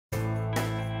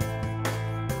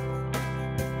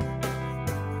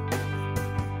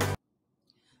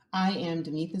I am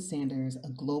Demetha Sanders, a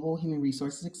global human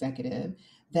resources executive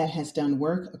that has done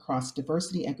work across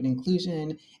diversity, equity,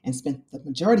 inclusion, and spent the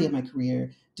majority of my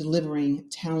career delivering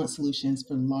talent solutions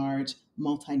for large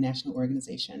multinational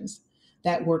organizations.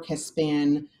 That work has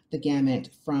spanned the gamut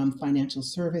from financial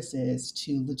services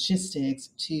to logistics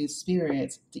to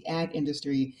spirits, the ag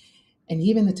industry, and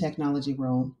even the technology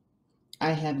role.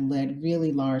 I have led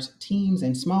really large teams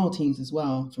and small teams as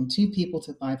well, from 2 people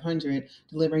to 500,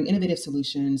 delivering innovative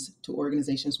solutions to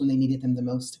organizations when they needed them the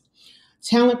most.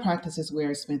 Talent practice is where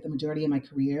I spent the majority of my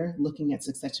career looking at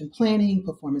succession planning,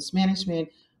 performance management,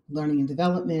 learning and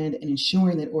development, and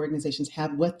ensuring that organizations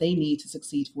have what they need to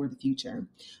succeed for the future.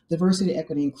 Diversity,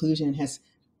 equity, inclusion has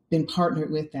been partnered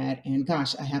with that. And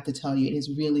gosh, I have to tell you, it has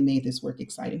really made this work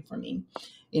exciting for me.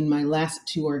 In my last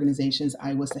 2 organizations,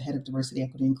 I was the head of diversity,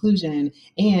 equity, inclusion,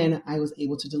 and I was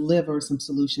able to deliver some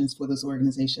solutions for those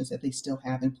organizations that they still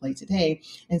have in play today,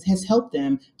 and has helped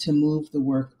them to move the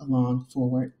work along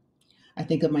forward. I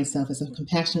think of myself as a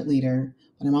compassionate leader,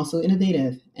 but I'm also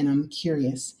innovative and I'm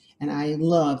curious, and I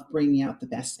love bringing out the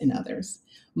best in others.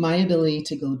 My ability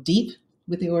to go deep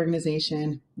with the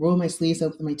organization, roll my sleeves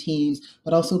up with my teams,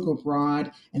 but also go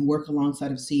broad and work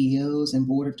alongside of CEOs and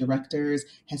board of directors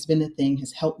has been the thing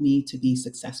has helped me to be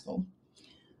successful.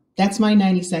 That's my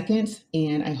 90 seconds,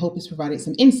 and I hope it's provided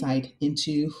some insight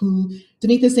into who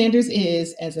Demetha Sanders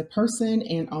is as a person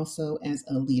and also as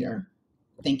a leader.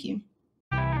 Thank you.